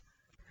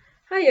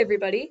Hi,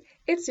 everybody.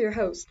 It's your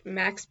host,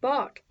 Max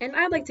Bach, and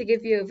I'd like to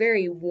give you a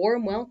very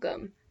warm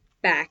welcome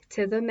back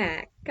to the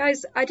Mac.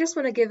 Guys, I just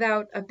want to give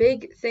out a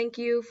big thank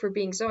you for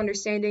being so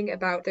understanding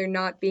about there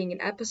not being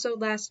an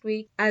episode last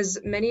week. As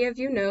many of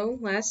you know,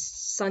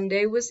 last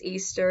Sunday was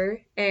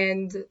Easter,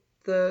 and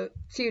the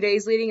few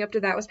days leading up to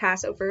that was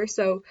Passover,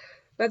 so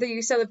whether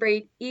you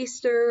celebrate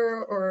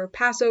Easter or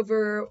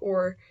Passover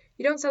or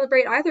you don't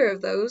celebrate either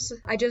of those,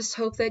 I just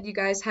hope that you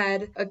guys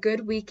had a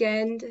good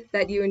weekend,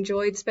 that you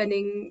enjoyed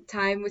spending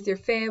time with your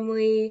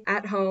family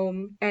at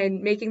home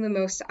and making the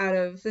most out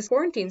of this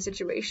quarantine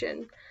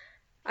situation.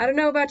 I don't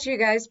know about you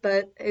guys,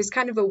 but it's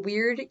kind of a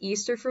weird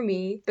Easter for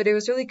me, but it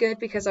was really good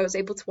because I was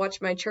able to watch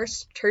my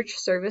church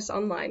service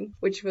online,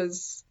 which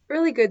was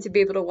really good to be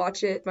able to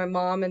watch it, my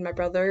mom and my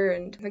brother,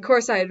 and of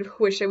course I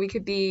wish that we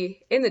could be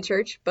in the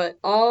church, but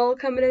all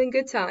coming in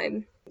good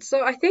time.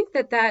 So I think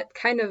that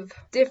kind of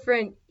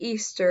different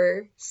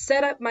Easter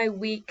set up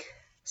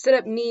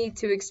me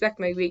to expect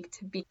my week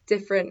to be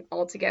different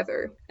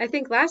altogether. I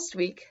think last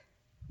week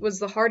was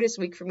the hardest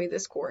week for me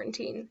this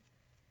quarantine.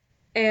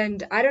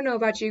 And I don't know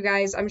about you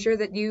guys, I'm sure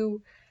that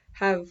you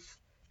have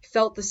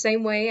felt the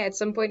same way at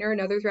some point or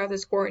another throughout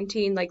this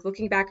quarantine, like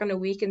looking back on a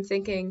week and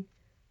thinking,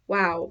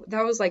 wow,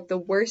 that was like the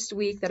worst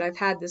week that I've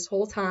had this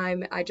whole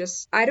time.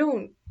 I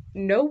don't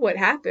know what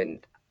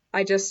happened.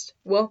 I just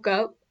woke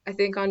up, I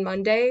think on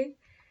Monday,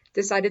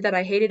 decided that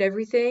I hated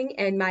everything,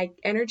 and my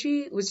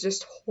energy was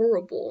just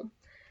horrible.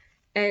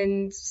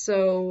 And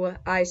so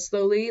I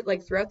slowly,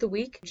 like throughout the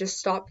week, just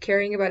stopped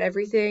caring about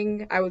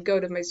everything. I would go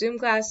to my Zoom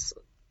class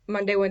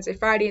Monday, Wednesday,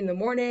 Friday in the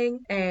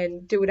morning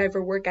and do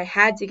whatever work I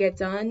had to get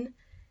done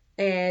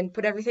and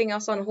put everything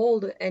else on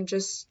hold and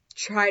just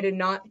try to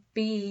not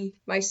be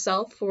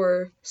myself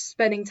or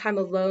spending time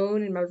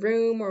alone in my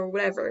room or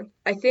whatever.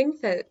 I think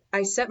that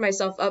I set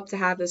myself up to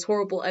have this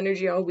horrible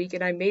energy all week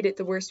and I made it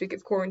the worst week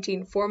of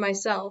quarantine for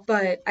myself.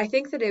 But I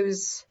think that it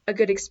was a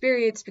good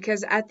experience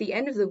because at the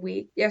end of the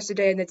week,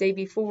 yesterday and the day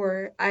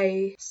before,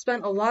 I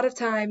spent a lot of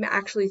time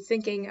actually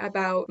thinking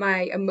about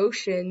my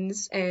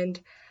emotions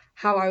and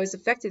how I was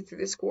affected through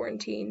this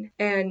quarantine.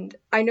 And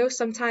I know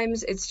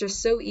sometimes it's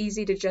just so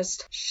easy to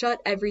just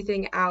shut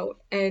everything out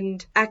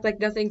and act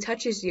like nothing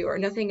touches you or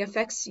nothing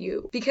affects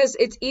you because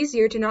it's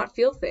easier to not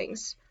feel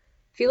things.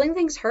 Feeling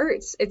things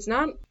hurts. It's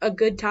not a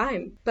good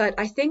time. But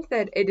I think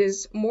that it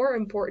is more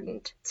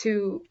important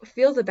to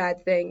feel the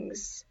bad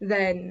things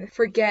than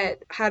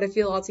forget how to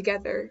feel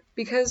altogether.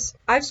 Because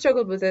I've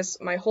struggled with this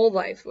my whole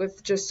life,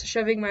 with just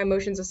shoving my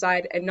emotions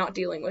aside and not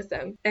dealing with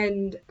them.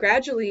 And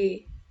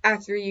gradually,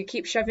 after you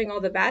keep shoving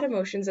all the bad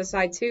emotions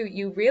aside too,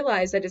 you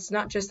realize that it's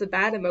not just the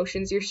bad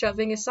emotions you're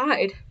shoving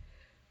aside.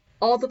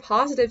 All the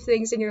positive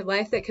things in your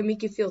life that can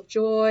make you feel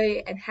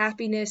joy and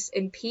happiness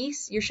and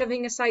peace, you're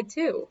shoving aside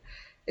too,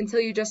 until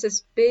you're just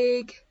this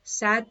big,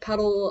 sad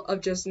puddle of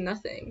just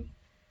nothing.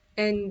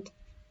 And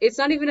it's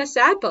not even a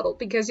sad puddle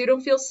because you don't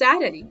feel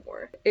sad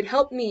anymore. It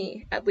helped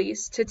me, at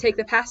least, to take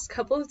the past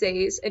couple of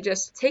days and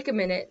just take a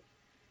minute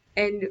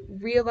and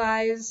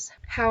realize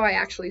how I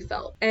actually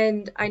felt.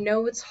 And I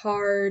know it's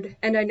hard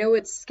and I know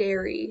it's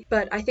scary,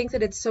 but I think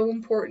that it's so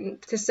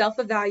important to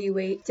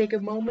self-evaluate, take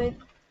a moment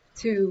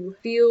to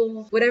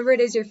feel whatever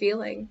it is you're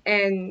feeling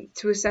and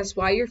to assess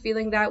why you're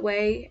feeling that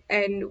way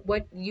and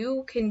what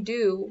you can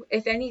do,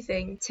 if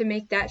anything, to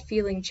make that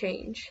feeling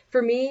change.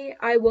 For me,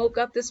 I woke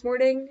up this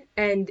morning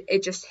and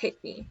it just hit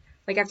me.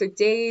 Like after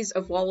days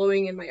of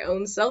wallowing in my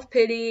own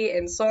self-pity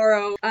and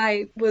sorrow,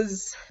 I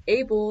was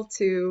able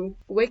to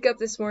wake up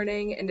this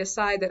morning and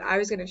decide that I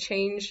was going to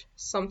change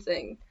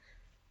something.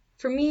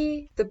 For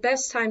me, the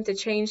best time to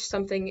change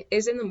something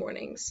is in the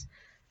mornings.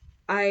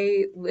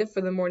 I live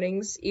for the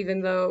mornings,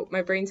 even though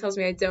my brain tells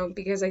me I don't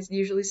because I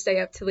usually stay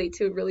up too late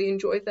to really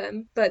enjoy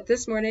them. But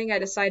this morning I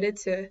decided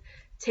to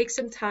take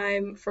some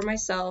time for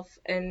myself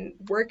and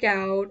work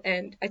out,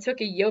 and I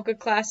took a yoga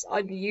class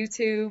on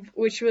YouTube,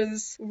 which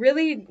was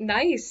really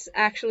nice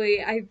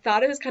actually. I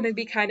thought it was going to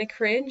be kind of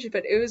cringe,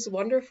 but it was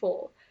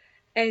wonderful.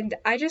 And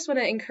I just want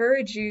to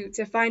encourage you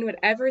to find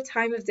whatever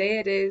time of day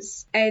it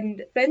is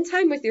and spend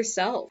time with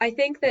yourself. I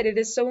think that it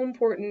is so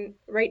important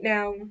right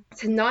now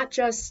to not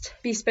just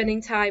be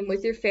spending time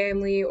with your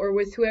family or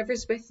with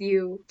whoever's with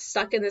you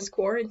stuck in this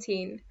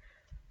quarantine,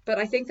 but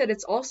I think that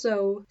it's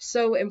also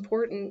so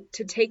important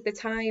to take the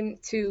time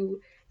to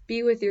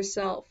be with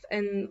yourself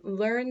and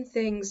learn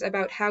things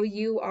about how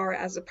you are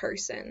as a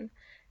person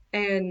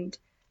and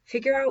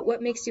figure out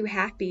what makes you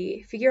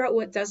happy, figure out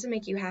what doesn't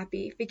make you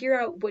happy, figure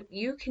out what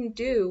you can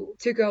do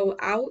to go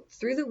out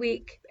through the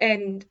week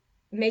and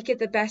make it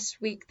the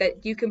best week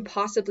that you can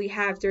possibly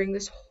have during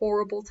this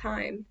horrible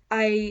time.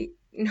 I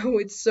know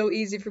it's so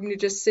easy for me to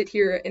just sit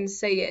here and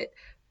say it,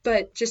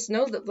 but just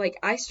know that, like,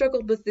 I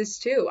struggled with this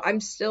too.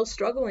 I'm still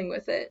struggling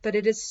with it. But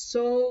it is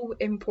so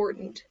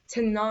important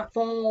to not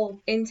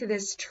fall into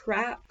this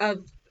trap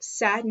of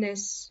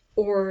sadness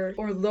or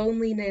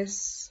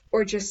loneliness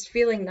or just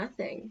feeling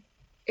nothing.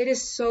 It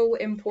is so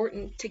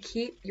important to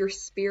keep your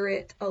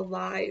spirit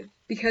alive.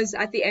 Because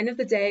at the end of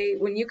the day,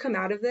 when we come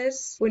out of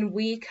this,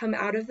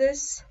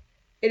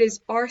 it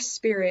is our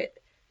spirit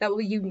that will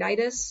unite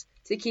us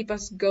to keep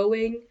us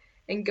going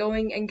and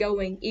going and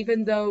going,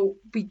 even though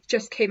we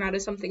just came out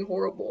of something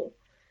horrible.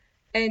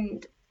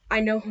 And I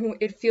know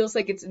it feels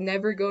like it's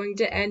never going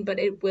to end, but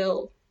it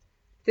will.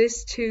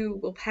 This too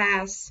will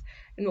pass,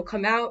 and we'll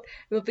come out,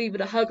 and we'll be able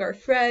to hug our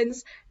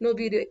friends, and we'll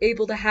be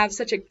able to have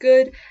such a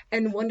good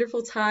and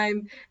wonderful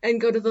time, and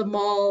go to the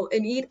mall,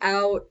 and eat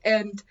out,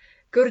 and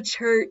go to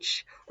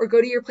church, or go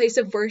to your place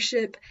of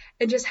worship,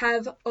 and just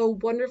have a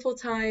wonderful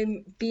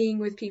time being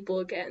with people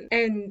again.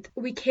 And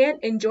we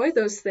can't enjoy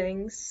those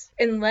things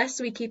unless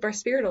we keep our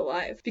spirit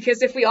alive.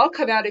 Because if we all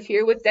come out of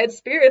here with dead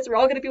spirits, we're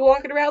all going to be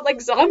walking around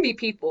like zombie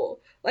people.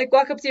 Like,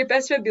 walk up to your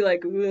best friend and be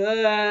like,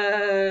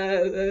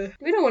 "Wah."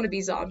 We don't want to be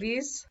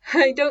zombies.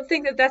 I don't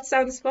think that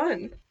sounds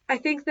fun. I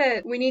think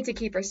that we need to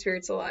keep our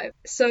spirits alive.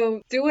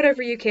 So do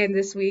whatever you can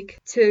this week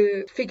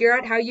to figure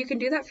out how you can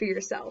do that for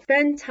yourself.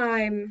 Spend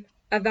time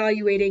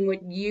evaluating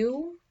what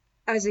you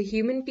as a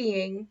human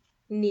being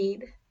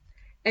need.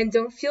 And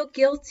don't feel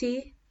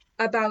guilty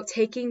about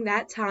taking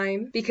that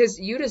time, because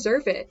you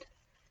deserve it.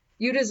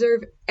 You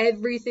deserve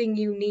everything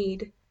you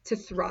need to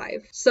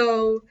thrive.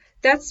 So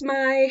that's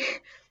my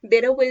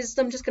bit of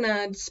wisdom. Just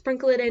gonna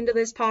sprinkle it into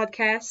this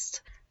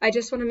podcast. I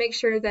just want to make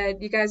sure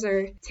that you guys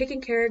are taking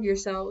care of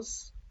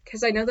yourselves,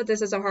 because I know that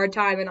this is a hard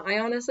time, and I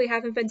honestly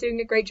haven't been doing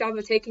a great job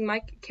of taking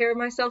care of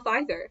myself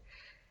either.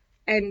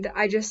 And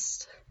I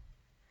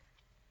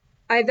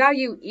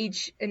value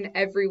each and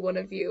every one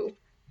of you.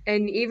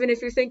 And even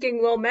if you're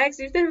thinking, well, Max,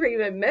 you've never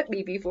even met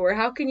me before,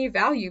 how can you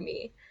value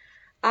me?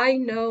 I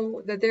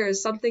know that there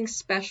is something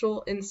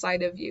special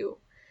inside of you.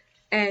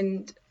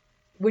 And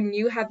when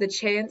you have the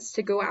chance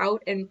to go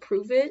out and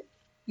prove it,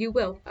 you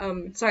will.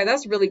 Sorry,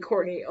 that's really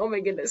corny. Oh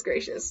my goodness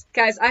gracious.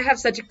 Guys, I have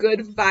such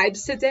good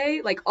vibes today.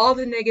 Like, all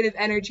the negative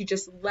energy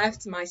just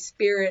left my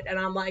spirit, and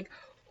I'm like,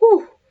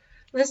 whew,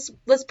 let's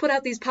put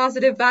out these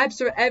positive vibes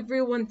for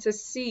everyone to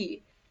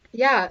see.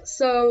 Yeah,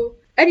 so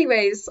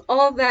anyways,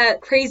 all of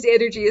that crazy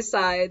energy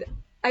aside,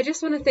 I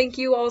just want to thank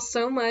you all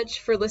so much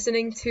for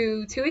listening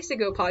to 2 weeks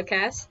ago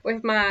podcast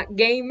with my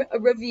game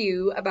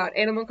review about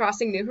Animal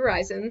Crossing New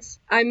Horizons.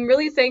 I'm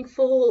really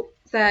thankful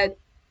that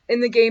in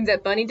the game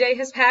that Bunny Day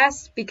has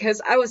passed,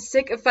 because I was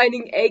sick of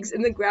finding eggs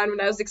in the ground when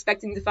I was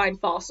expecting to find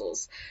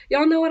fossils.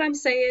 Y'all know what I'm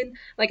saying?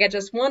 Like, I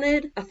just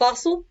wanted a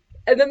fossil,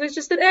 and then there's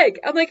just an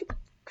egg. I'm like,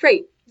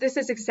 great, this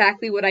is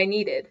exactly what I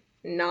needed.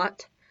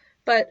 Not.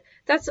 But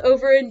that's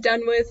over and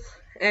done with,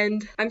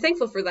 and I'm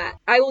thankful for that.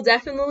 I will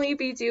definitely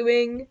be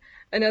doing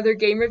another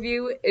game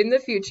review in the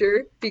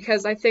future,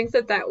 because I think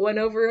that went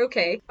over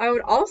okay. I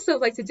would also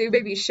like to do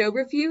maybe show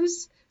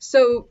reviews.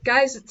 So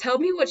guys, tell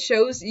me what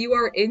shows you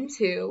are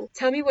into.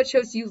 Tell me what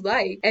shows you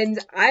like, and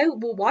I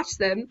will watch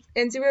them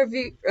and do a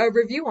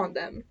review on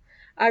them.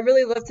 I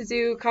really love to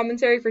do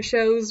commentary for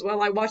shows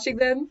while I'm watching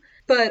them.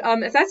 But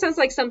if that sounds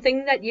like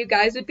something that you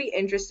guys would be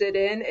interested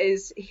in,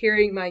 is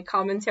hearing my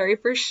commentary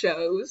for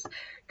shows,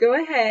 go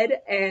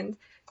ahead and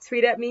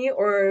tweet at me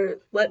or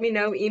let me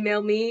know,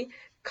 email me,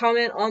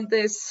 comment on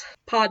this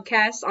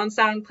podcast on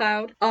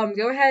SoundCloud.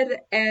 Go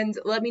ahead and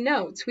let me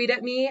know. Tweet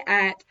at me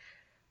at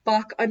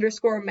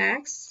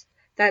Bach_Max.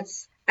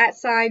 That's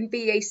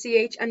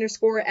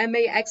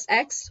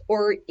 @BACH_MAXX,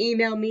 or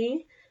email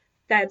me.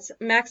 That's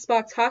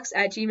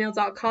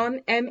maxbachtalks@gmail.com,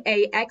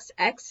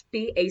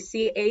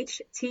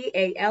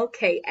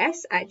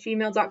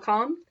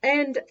 maxbachtalks@gmail.com.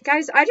 And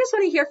guys, I just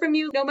want to hear from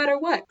you no matter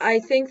what. I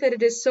think that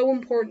it is so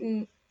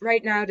important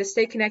right now to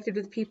stay connected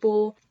with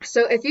people.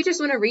 So if you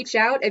just want to reach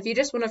out, if you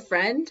just want a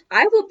friend,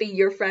 I will be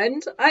your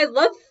friend. I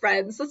love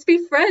friends. Let's be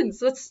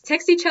friends. Let's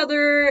text each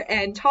other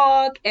and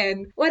talk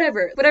and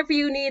whatever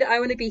you need. I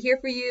want to be here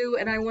for you,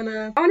 and I want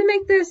to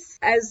make this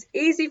as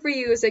easy for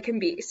you as it can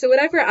be. So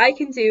whatever I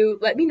can do,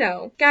 let me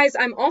know. Guys,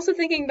 I'm also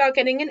thinking about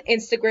getting an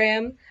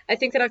Instagram. I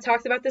think that I've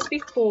talked about this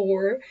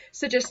before.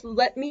 So just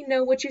let me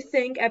know what you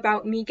think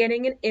about me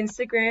getting an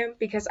Instagram,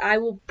 because I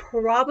will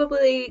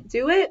probably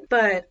do it,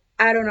 but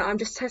I don't know, I'm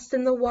just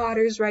testing the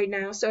waters right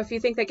now. So if you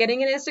think that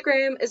getting an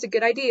Instagram is a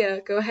good idea,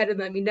 go ahead and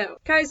let me know.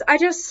 Guys, I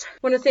just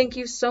want to thank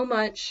you so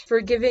much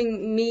for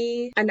giving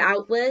me an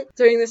outlet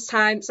during this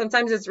time.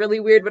 Sometimes it's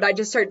really weird, but I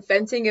just start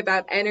venting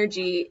about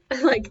energy.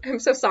 Like, I'm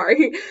so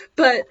sorry.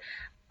 But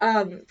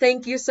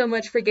thank you so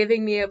much for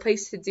giving me a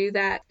place to do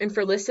that, and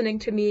for listening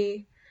to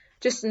me.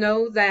 Just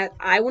know that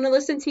I want to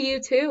listen to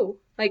you too.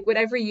 Like,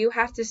 whatever you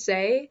have to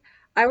say,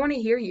 I want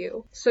to hear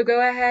you. So go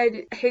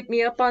ahead, hit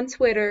me up on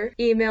Twitter,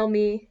 email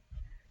me.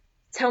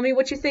 Tell me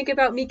what you think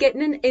about me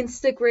getting an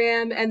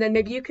Instagram, and then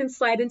maybe you can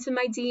slide into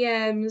my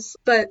DMs.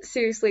 But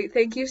seriously,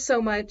 thank you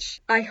so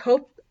much. I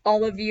hope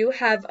all of you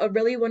have a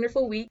really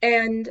wonderful week.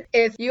 And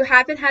if you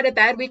haven't had a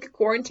bad week of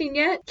quarantine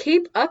yet,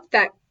 keep up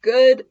that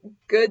good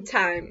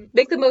time.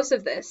 Make the most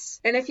of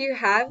this. And if you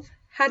have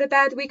had a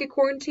bad week of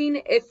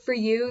quarantine, if for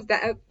you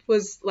that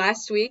was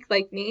last week,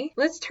 like me,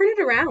 let's turn it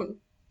around.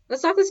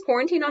 Let's knock this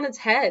quarantine on its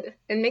head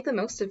and make the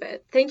most of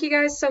it. Thank you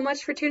guys so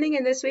much for tuning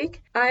in this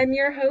week. I'm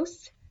your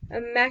host,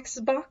 Max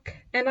Bach,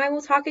 and I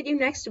will talk at you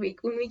next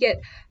week when we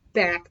get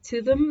back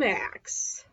to the max.